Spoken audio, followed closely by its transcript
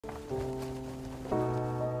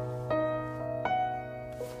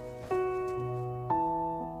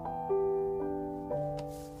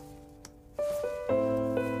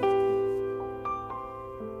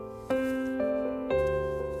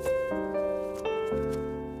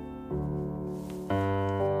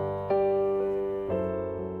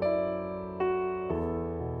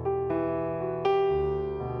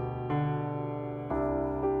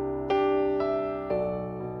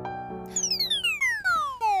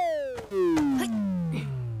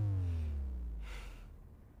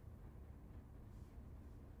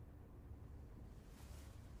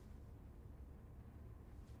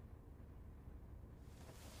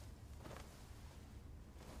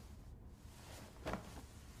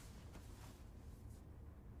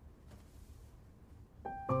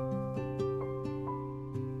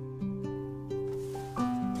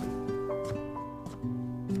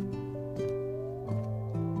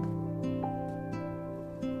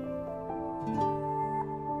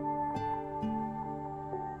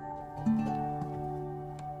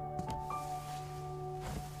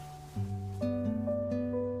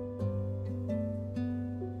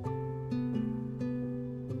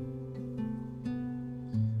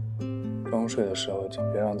装睡的时候就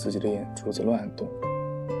别让自己的眼珠子乱动。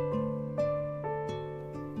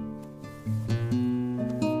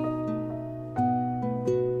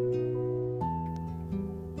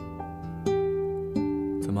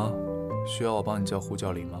怎么，需要我帮你叫呼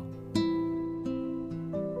叫铃吗？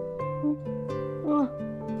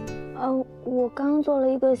我刚做了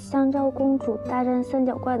一个香蕉公主大战三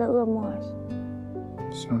角怪的噩梦而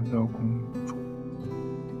已。香蕉公主。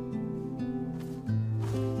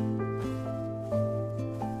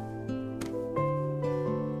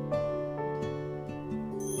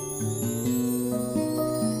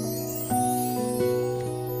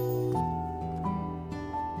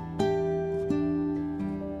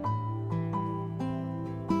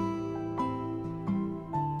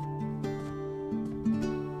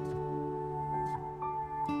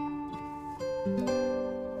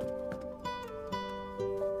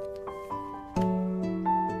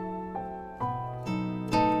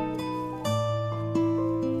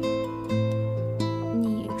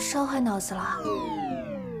 烧坏脑子了？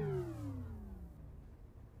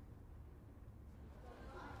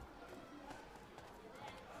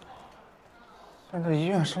现在医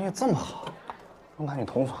院生意这么好，让男女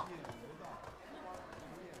同房。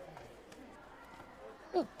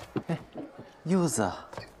哎，柚子，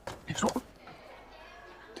李叔，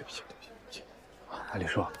对不起，对不起，对不起。哎，李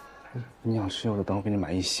叔，你想吃柚子，等我给你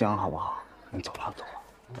买一箱好不好？你走了，走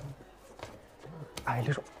了。哎，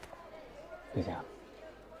李叔，丽姐。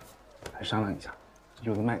 还商量一下，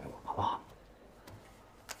柚子卖给我，好不好？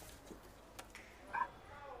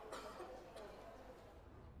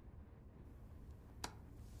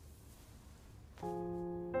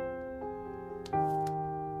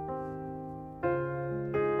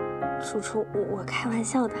叔叔，我开玩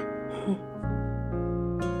笑的。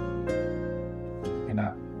丽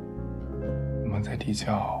娜，我们在地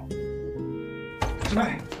窖。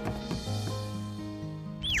卖。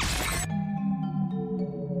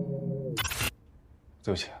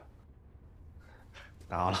 对不起，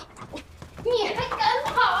打扰了。你还敢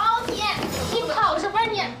跑？你跑什么？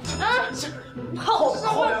你啊？跑什么？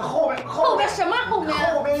后边什么后边？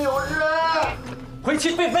后边有人！回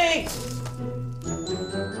去贝贝。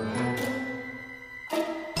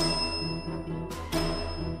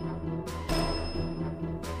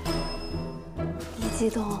李激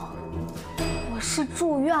动，我是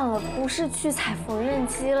住院了，不是去踩缝纫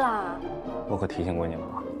机了。我可提醒过你了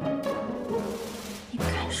啊。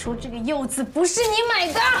 说这个柚子不是你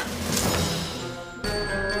买的，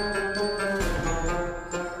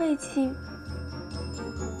慧清，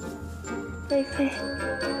菲菲，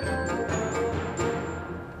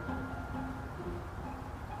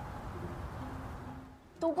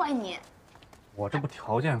都怪你！我这不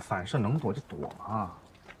条件反射，能躲就躲嘛。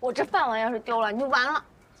我这饭碗要是丢了，你就完了。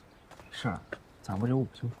没事，咱不就5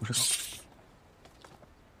星厨师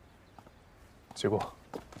高？结果。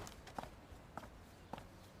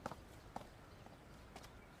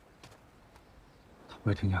 不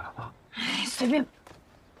会听见了吧？哎，随便。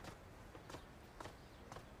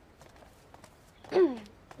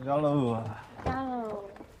加喽！加喽！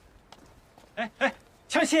哎，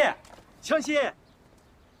枪械，枪械。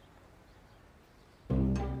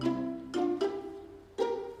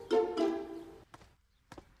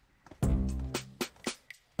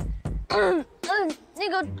那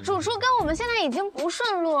个主厨跟我们现在已经不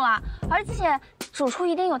顺路了，而且主厨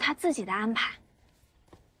一定有他自己的安排。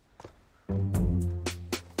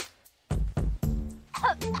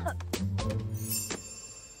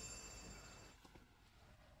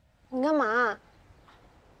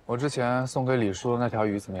我之前送给李叔的那条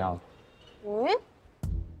鱼怎么样了？鱼？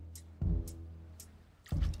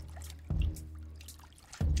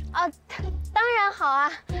啊，当然好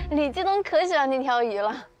啊！李继东可喜欢那条鱼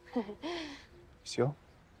了。行，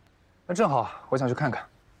那正好，我想去看看。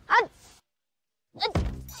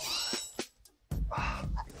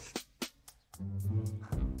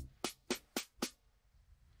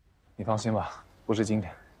你放心吧，不是今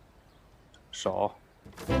天。手。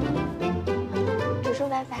李叔，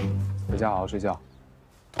拜拜。回家好好睡觉。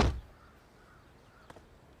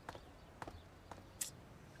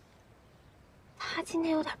他今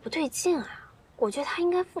天有点不对劲啊，我觉得他应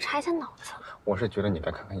该复查一下脑子。我是觉得你该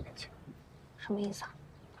看看眼睛。什么意思啊？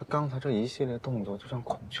他刚才这一系列动作就像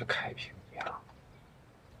孔雀开屏一样。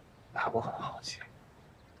哎，我很好奇，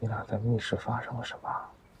你俩在密室发生了什么？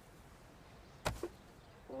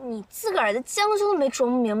你自个儿的江修都没琢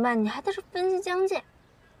磨明白，你还在这分析江界。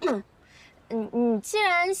你既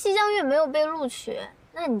然西江月没有被录取，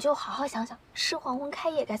那你就好好想想，吃黄昏开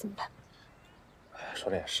业该怎么办。说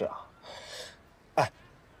的也是啊。哎，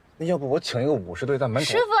那要不我请一个武士队在门口？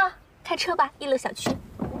师傅，开车吧，一乐小区。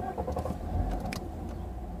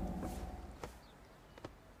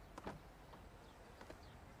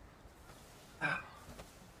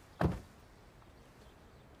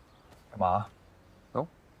干嘛？哦，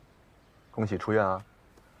恭喜出院啊！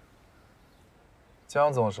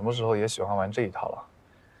江总什么时候也喜欢玩这一套了？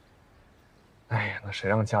哎呀，那谁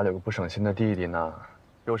让家里有个不省心的弟弟呢？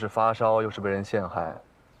又是发烧，又是被人陷害。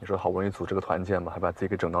你说好不容易组织个团建吧，还把自己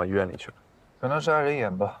给整到医院里去了。可能是碍人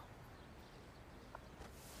眼吧。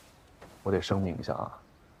我得声明一下啊，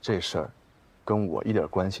这事儿跟我一点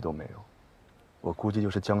关系都没有。我估计就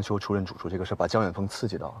是江修出任主厨这个事儿把江远峰刺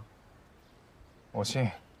激到了。我信。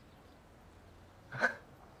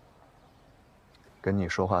跟你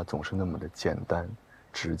说话总是那么的简单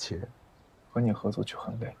直接，和你合作就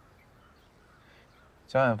很累。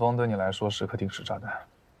江远峰对你来说是颗定时炸弹。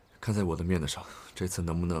看在我的面子上，这次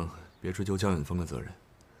能不能别追究江远峰的责任？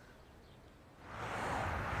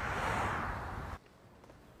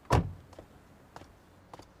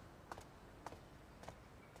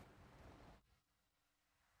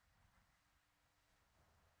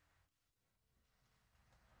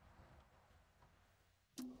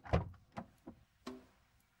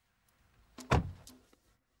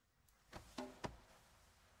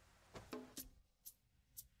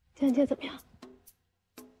江姐怎么样？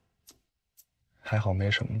还好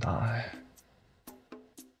没什么大碍。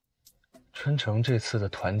春城这次的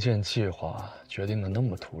团建计划决定的那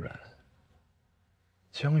么突然，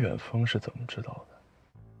江远峰是怎么知道的？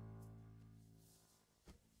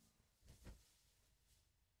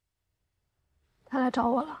他来找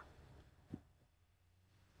我了。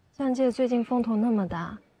江界最近风头那么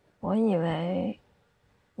大，我以为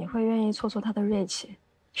你会愿意挫挫他的锐气。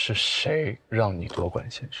是谁让你多管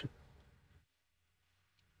闲事？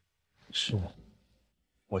是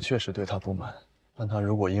我确实对他不满，但他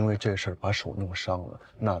如果因为这事儿把手弄伤了，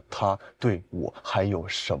那他对我还有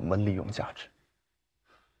什么利用价值？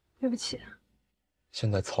对不起。现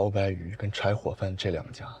在曹白鱼跟柴火饭这两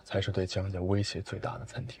家才是对江家威胁最大的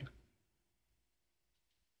餐厅，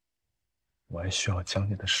我还需要江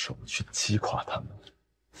家的手去击垮他们。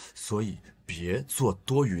所以别做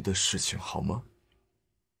多余的事情，好吗？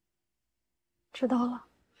知道了。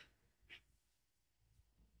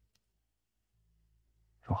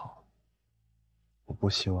说好，我不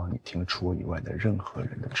希望你听除我以外的任何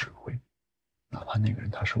人的指挥，哪怕那个人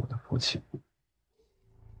他是我的父亲。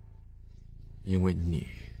因为你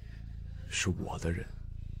是我的人。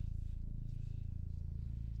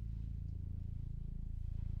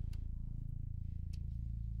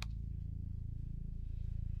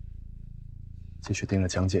继续盯着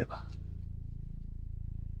江姐吧，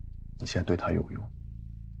你现在对他有用，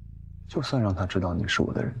就算让他知道你是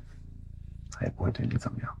我的人，他也不会对你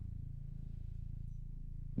怎么样。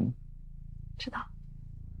知道。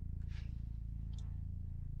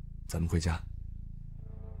咱们回家。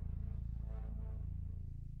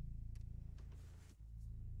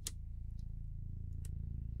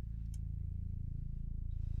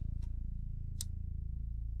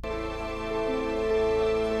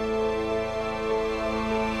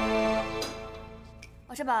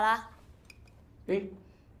我吃饱了。哎，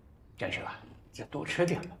建设，再多吃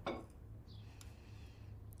点吧。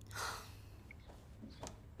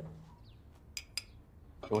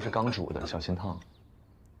都是刚煮的，小心烫。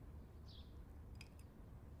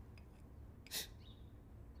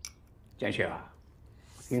建设啊，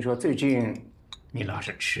听说最近你老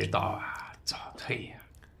是迟到啊、早退呀，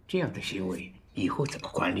这样的行为以后怎么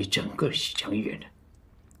管理整个西江月呢？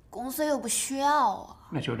公司又不需要啊。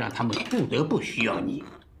那就让他们不得不需要你，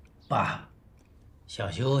爸，小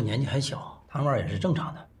修年纪还小，贪玩也是正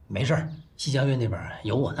常的，没事儿。西江月那边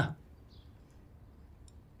有我呢。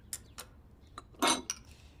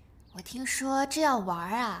我听说这要玩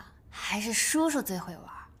啊，还是叔叔最会玩。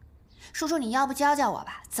叔叔，你要不教教我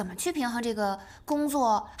吧，怎么去平衡这个工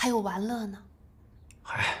作还有玩乐呢？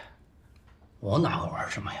嗨，我哪会玩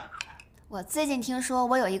什么呀？我最近听说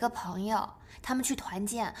我有一个朋友，他们去团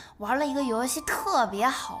建玩了一个游戏，特别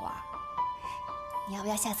好玩。你要不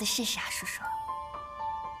要下次试试啊，叔叔？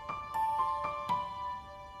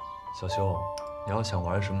小修，你要想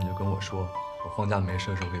玩什么你就跟我说，我放假没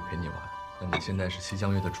事的时候可以陪你玩。那你现在是西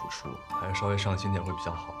江月的主厨，还是稍微上心点会比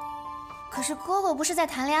较好。可是哥哥不是在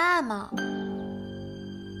谈恋爱吗？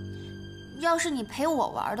要是你陪我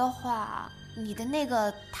玩的话，你的那个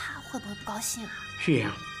他会不会不高兴啊？是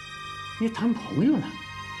呀，你谈朋友呢？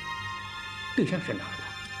对象是哪儿的？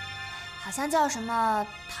好像叫什么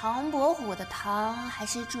唐伯虎的唐，还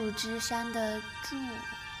是祝枝山的祝？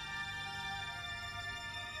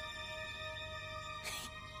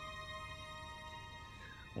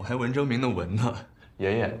我还文征明的文呢。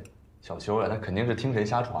爷爷，小修啊，他肯定是听谁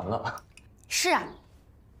瞎传了。是啊，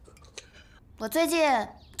我最近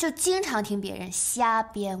就经常听别人瞎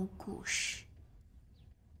编故事。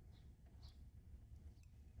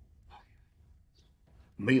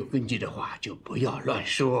没有根据的话就不要乱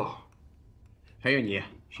说。还有你，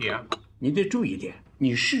徐阳，你得注意点，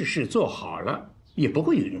你事事做好了，也不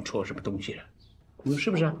会有人戳什么东西了，你说是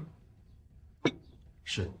不是？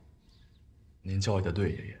是，您教育的对，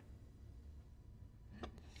爷爷。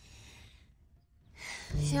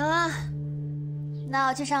行了，那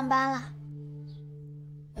我去上班了。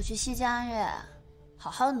我去西江月，好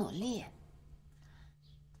好努力。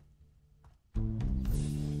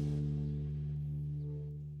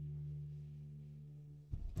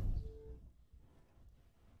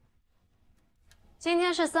今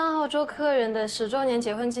天是3号周客人的10周年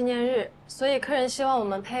结婚纪念日，所以客人希望我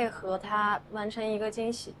们配合他完成一个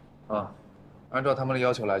惊喜。啊，按照他们的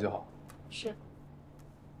要求来就好。是。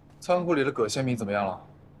仓库里的葛鲜米怎么样了？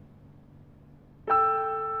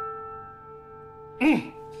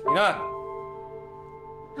你看。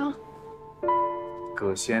啊。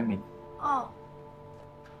葛鲜米。哦。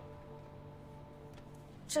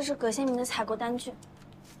这是葛鲜米的采购单据。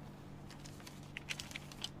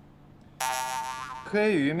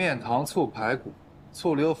黑鱼面、糖醋排骨、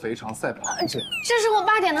醋溜肥肠赛螃蟹。这是我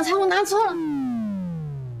爸点的菜，我拿错了。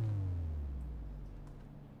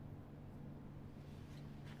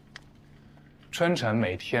春晨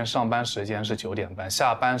每天上班时间是9点半，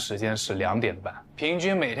下班时间是2点半，平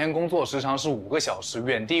均每天工作时长是5个小时，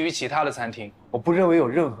远低于其他的餐厅。我不认为有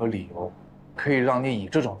任何理由可以让你以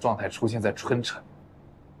这种状态出现在春晨。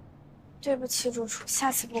对不起，主厨，下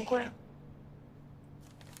次不会了。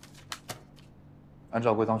按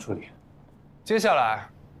照规章处理。接下来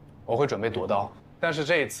我会准备夺刀，但是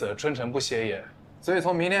这一次春晨不歇业，所以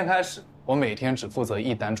从明天开始，我每天只负责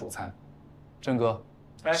1单主餐。郑哥，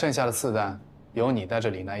剩下的4单由你带着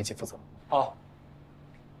李楠一起负责。好。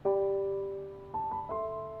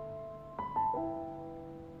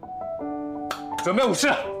准备武士。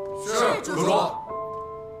是，主厨。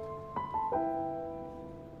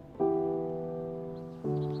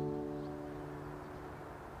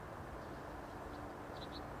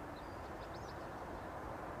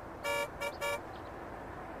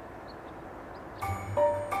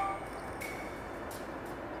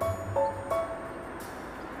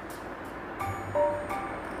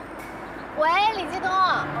喂，李继东。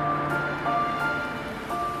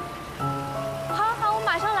好，我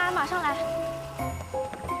马上来，马上来。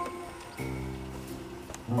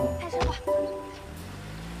开车吧。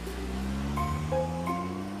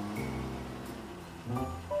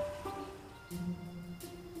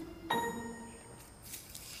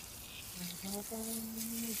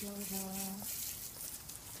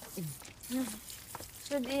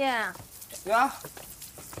师弟。呀，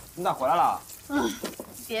你咋回来了？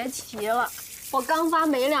别提了，我刚发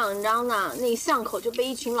没2张呢，那巷口就被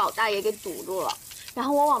一群老大爷给堵住了。然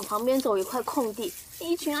后我往旁边走一块空地，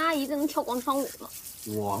一群阿姨在那跳广场舞呢。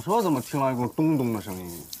我说怎么听到一股咚咚的声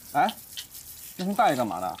音？哎，这群大爷干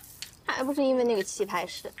嘛的？还不是因为那个棋牌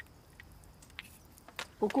室。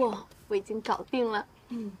不过我已经搞定了。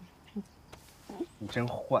你真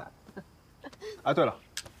坏。哎，对了，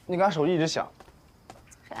你刚才手机一直响。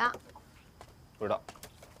谁啊？不知道。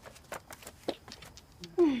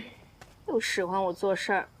又使唤我做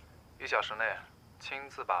事儿。1小时内亲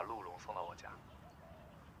自把陆龙送到我家。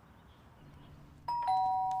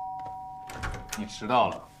你迟到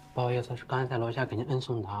了。不好意思，是刚才在楼下给您摁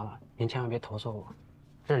送他了，您千万别投诉我。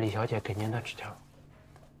这是李小姐给您的纸条。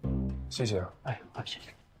谢谢。哎，好，谢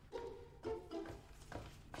谢。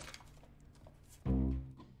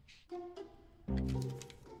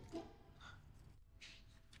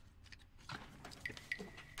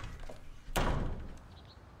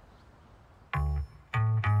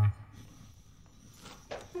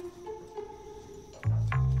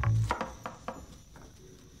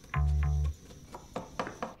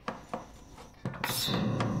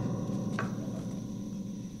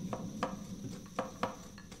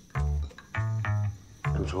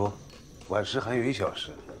厨，晚市还有1小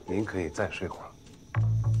时，您可以再睡会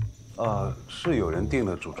儿。是有人订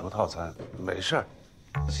了主厨套餐，没事儿。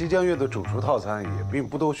西江月的主厨套餐也并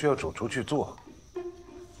不都需要主厨去做。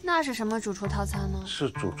那是什么主厨套餐呢？是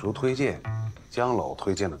主厨推荐，江老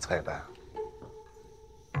推荐的菜单。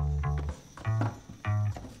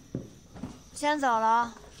先走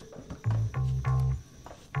了。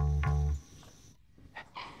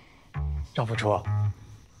张副厨，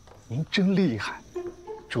您真厉害，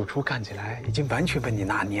主厨看起来已经完全被你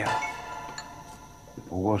拿捏了。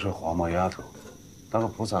不过是黄毛丫头，当个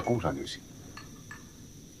菩萨供上就行。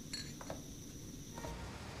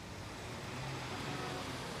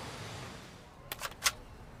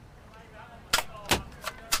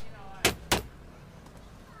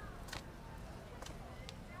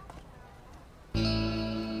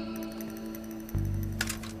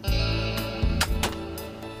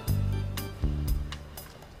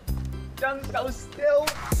张小修，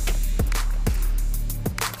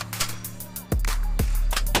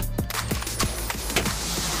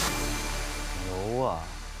牛啊！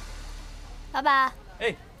老板，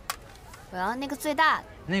哎，我要那个最大的。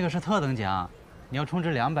那个是特等奖，你要充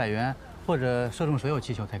值200元或者射中所有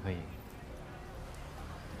气球才可以。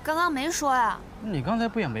刚刚没说呀？你刚才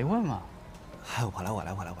不也没问吗？哎，我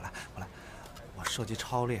来，我射击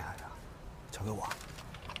超厉害的，交给我。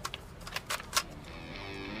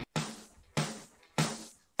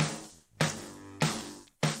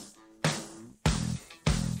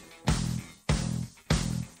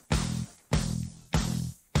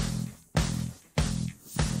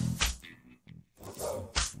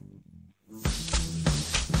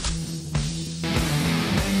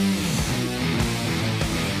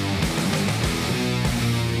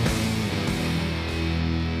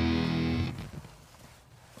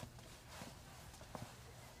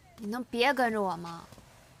你能别跟着我吗？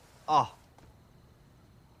啊，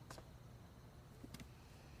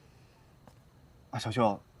小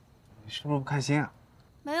秀，你是不是不开心啊？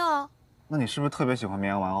没有啊。那你是不是特别喜欢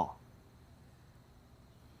绵羊玩偶？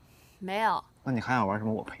没有。那你还想玩什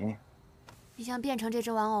么？我陪你。你想变成这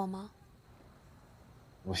只玩偶吗？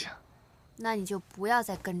不想。那你就不要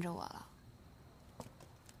再跟着我了。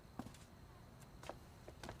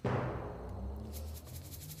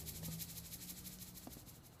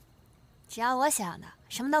只要我想的，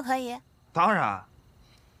什么都可以。当然。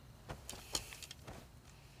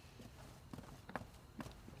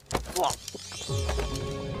哇！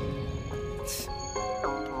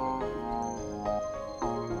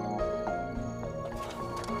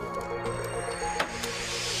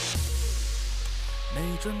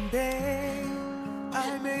没准备，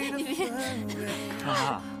暧昧的氛围。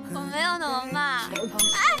啊！我没有那么慢。哎，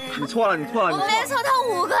你错了，我没错，他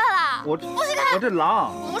5个了。我这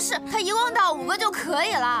狼。不是，他一共到5个就可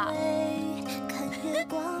以了。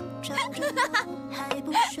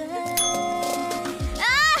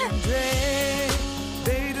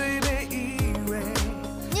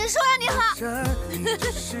你说呀，你好。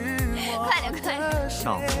快点。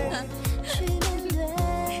上火。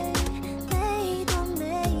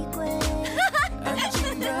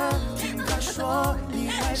说你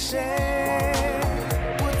爱谁？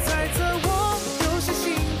我猜测我有些心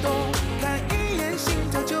动，看一眼心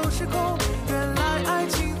跳就失控。原来爱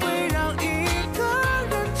情会让一个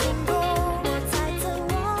人冲动。我猜测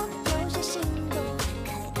我有些心动，看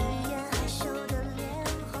一眼害羞的脸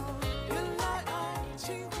红。原来爱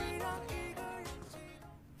情会让一个人激动。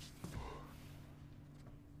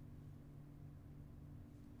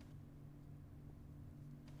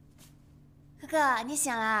哥哥，你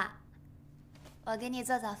醒了。我给你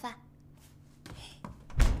做早饭。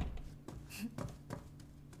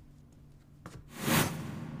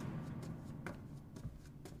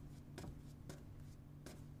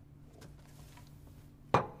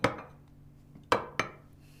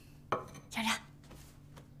尝尝。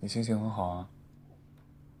你心情很好啊。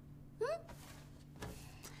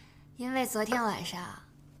因为昨天晚上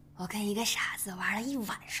我跟一个傻子玩了一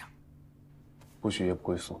晚上。不许夜不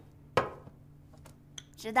归宿。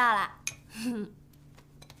知道了。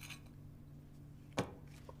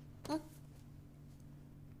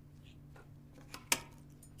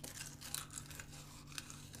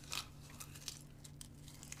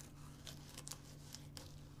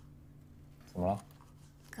怎么了？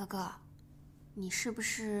哥哥，你是不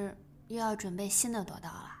是又要准备新的夺刀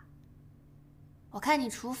了？我看你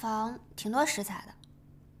厨房挺多食材的。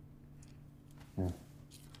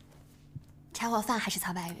柴火饭还是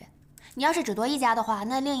曹白鱼？你要是只夺一家的话，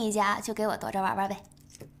那另一家就给我夺着玩玩呗。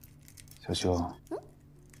小修，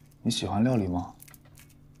你喜欢料理吗？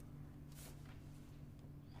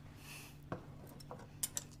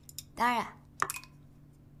当然。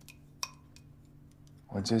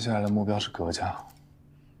我接下来的目标是葛家。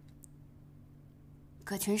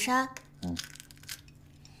葛群山，嗯，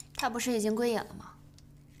他不是已经归隐了吗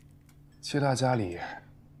？7大家里，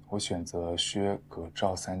我选择薛、葛、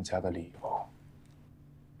赵3家的理由，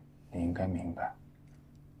你应该明白。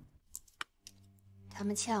他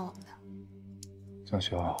们欠我们的。江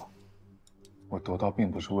修，我夺刀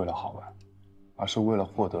并不是为了好玩，而是为了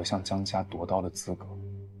获得向江家夺刀的资格。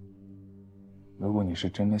如果你是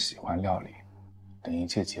真的喜欢料理，等一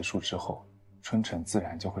切结束之后，春城自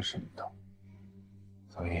然就会是你的。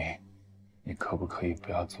所以，你可不可以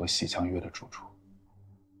不要做西江月的主厨？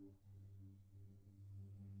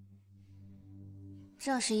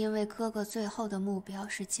正是因为哥哥最后的目标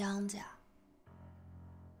是江家，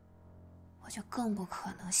我就更不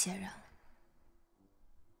可能卸任了。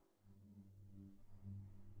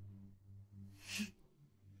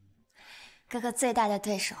哥哥最大的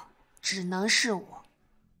对手只能是我。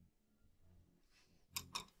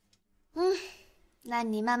那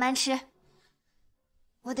你慢慢吃，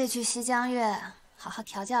我得去西江月好好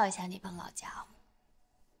调教一下那帮老家伙。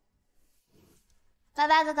拜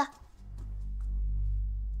拜，哥哥。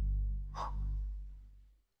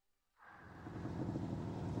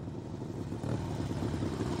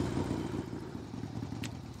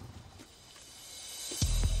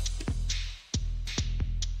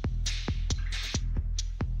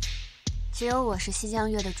只有我是西江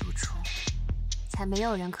月的主厨，才没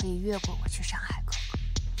有人可以越过我去伤害哥哥。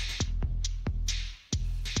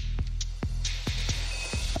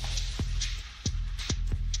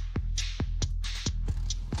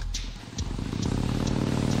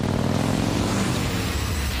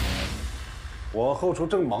我后厨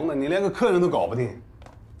正忙呢，你连个客人都搞不定。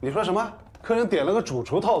你说什么？客人点了个主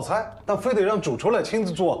厨套餐，但非得让主厨来亲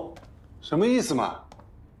自做，什么意思嘛？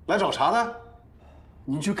来找茬的？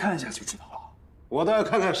您去看一下就知道了。我倒要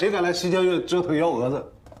看看谁敢来西江月折腾幺蛾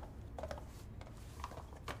子。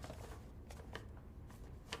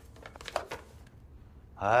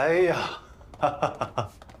哎呀，哈哈哈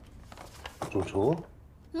哈！主厨，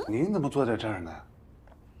您怎么坐在这儿呢？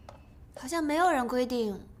好像没有人规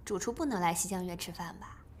定主厨不能来西江月吃饭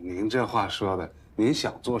吧？您这话说的，您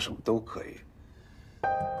想做什么都可以。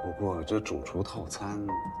不过这主厨套餐，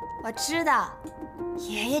我知道，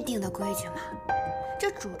爷爷定的规矩嘛。这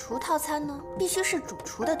主厨套餐呢，必须是主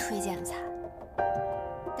厨的推荐菜。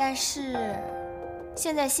但是，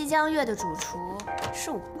现在西江月的主厨是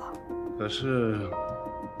我。可是，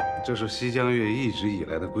这是西江月一直以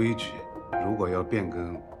来的规矩，如果要变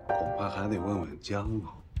更，恐怕还得问问江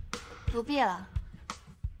某。不必了。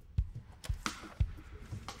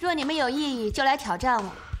若你们有异议，就来挑战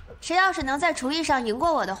我。谁要是能在厨艺上赢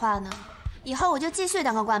过我的话呢，以后我就继续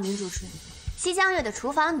当个挂名主厨。西江月的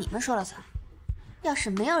厨房你们说了算。要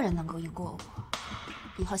是没有人能够赢过我，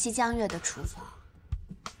以后西江月的厨房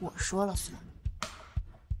我说了算。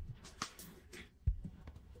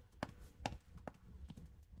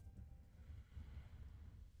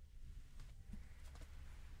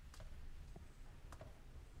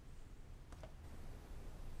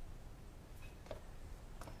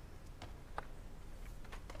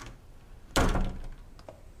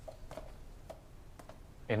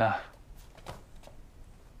李娜，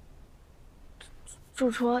主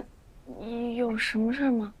厨，有什么事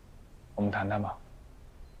吗？我们谈谈吧。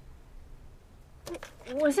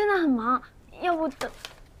我现在很忙，要不等。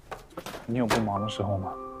你有不忙的时候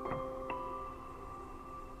吗？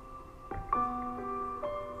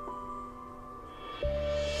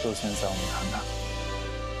就现在，我们谈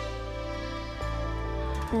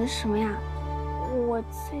谈。什么呀？我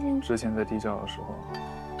最近之前在地窖的时候，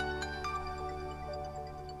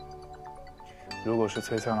如果是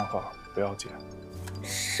崔三的话，不要接。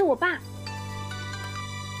是我爸。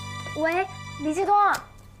喂，李继东。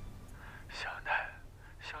小奈，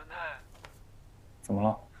小奈，怎么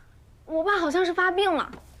了？我爸好像是发病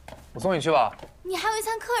了。我送你去吧。你还有一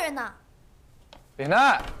餐客人呢。李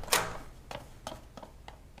奈。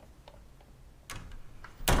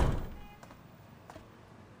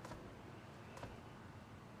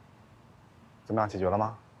怎么样，解决了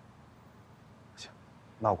吗？行，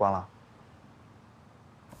那我关了。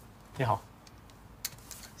你好，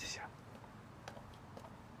谢谢。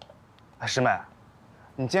哎，师妹，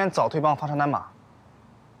你今天早退帮我发传单吧。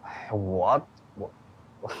哎，我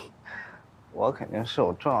肯定是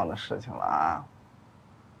有重要的事情了啊！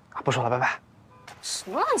不说了，拜拜。什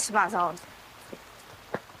么乱七八糟的。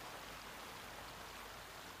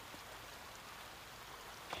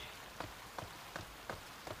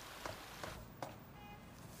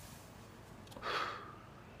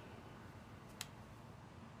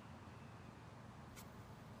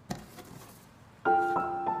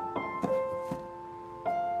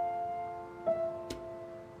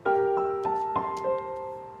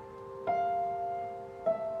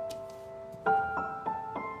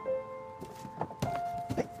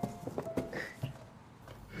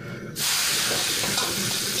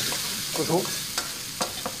主厨，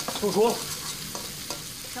主厨，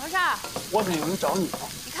什么事儿？外面有人找你。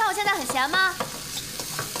你看我现在很闲吗？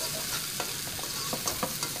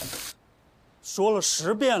说了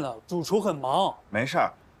10遍了，主厨很忙。没事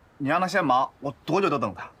儿，你让他先忙，我多久都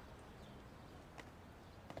等他。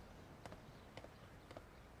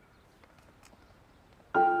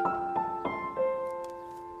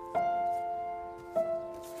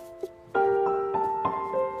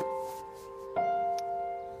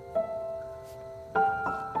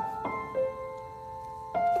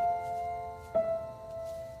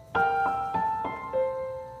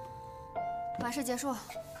完事结束。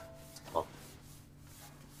好，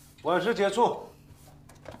完事结束。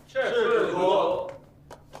是主厨。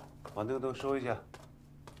把那个都收一下。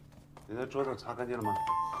你的桌子擦干净了吗？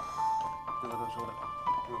那个都收了，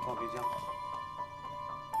那个放冰箱。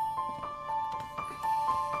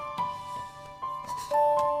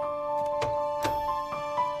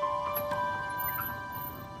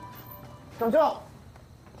小肖，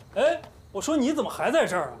哎，我说你怎么还在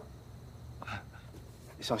这儿啊？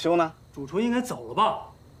小修呢？主厨应该走了吧？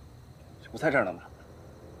不在这儿呢吗？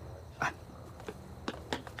哎，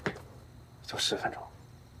就10分钟。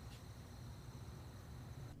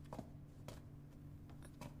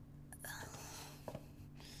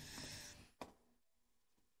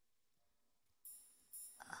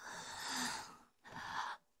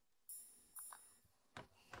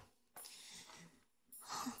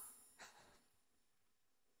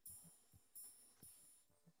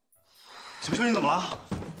小修，你怎么了？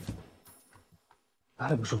哪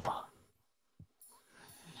里不舒服啊？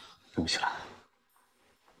对不起了。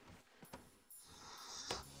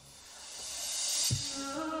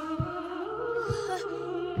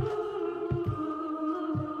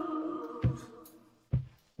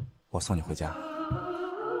我送你回家。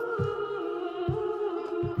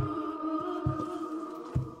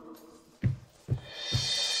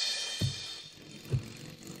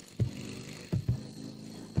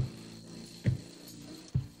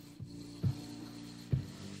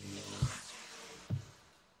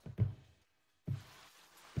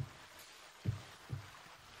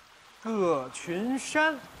葛群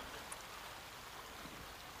山，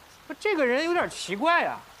这个人有点奇怪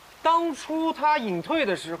啊。当初他隐退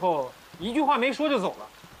的时候，一句话没说就走了。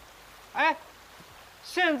哎，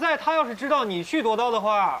现在他要是知道你去夺刀的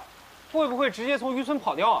话，会不会直接从渔村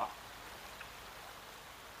跑掉啊？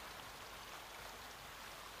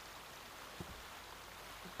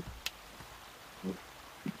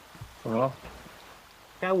怎么了？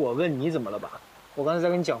该我问你怎么了吧？我刚才在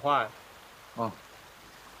跟你讲话呀。啊，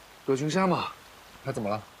葛群山嘛，他怎么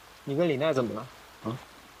了？你跟李奈怎么了？啊？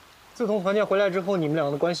自从团建回来之后，你们两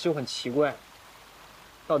个的关系就很奇怪。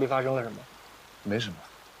到底发生了什么？没什么，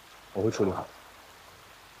我会处理好。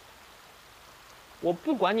我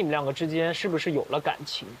不管你们两个之间是不是有了感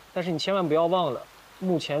情，但是你千万不要忘了，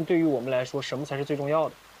目前对于我们来说，什么才是最重要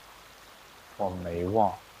的？我没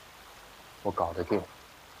忘，我搞得定。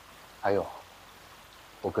还有，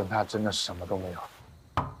我跟他真的什么都没有。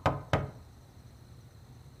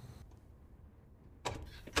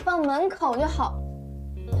放门口就好。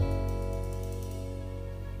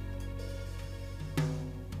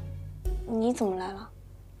你怎么来了？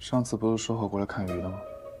上次不是说好过来看鱼的吗？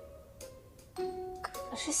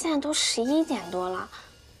可是现在都11点多了，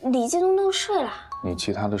李继东都睡了。你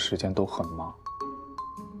其他的时间都很忙。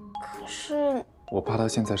可是我怕他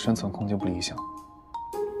现在生存空间不理想。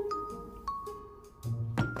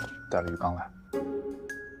带了鱼缸来。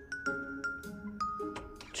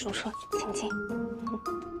主厨，请进。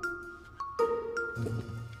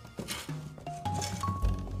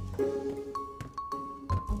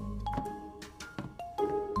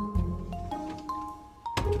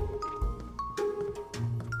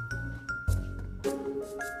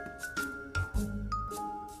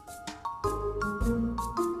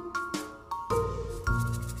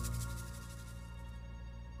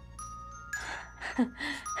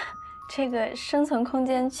这个生存空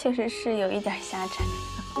间确实是有一点狭窄。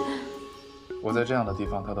我在这样的地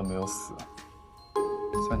方，他都没有死，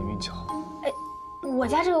算你运气好。哎，我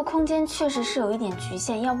家这个空间确实是有一点局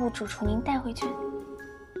限，要不主厨您带回去？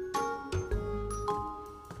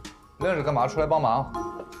愣着干嘛？出来帮忙！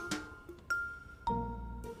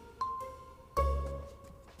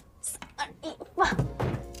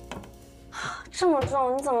这么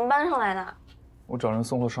重，你怎么搬上来的？我找人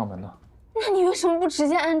送货上门的。那你为什么不直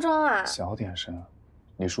接安装啊？小点声，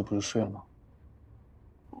李叔不是睡了吗？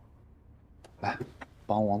来，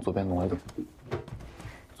帮我往左边挪一点。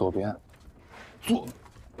左边，左。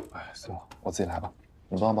哎，算了，我自己来吧。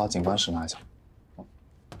你帮我把景观室拿一下。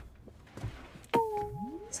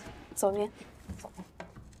左边。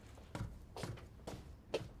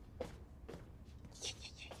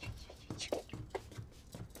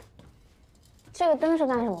这个灯是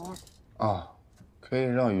干什么的？啊，可以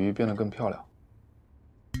让鱼变得更漂亮。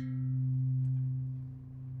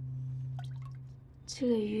这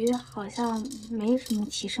个鱼好像没什么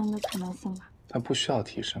提升的可能性吧？它不需要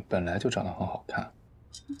提升，本来就长得很好看。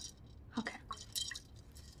好看。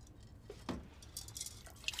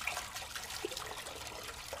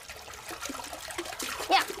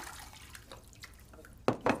呀！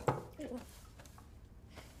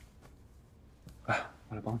来，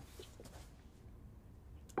我来帮你。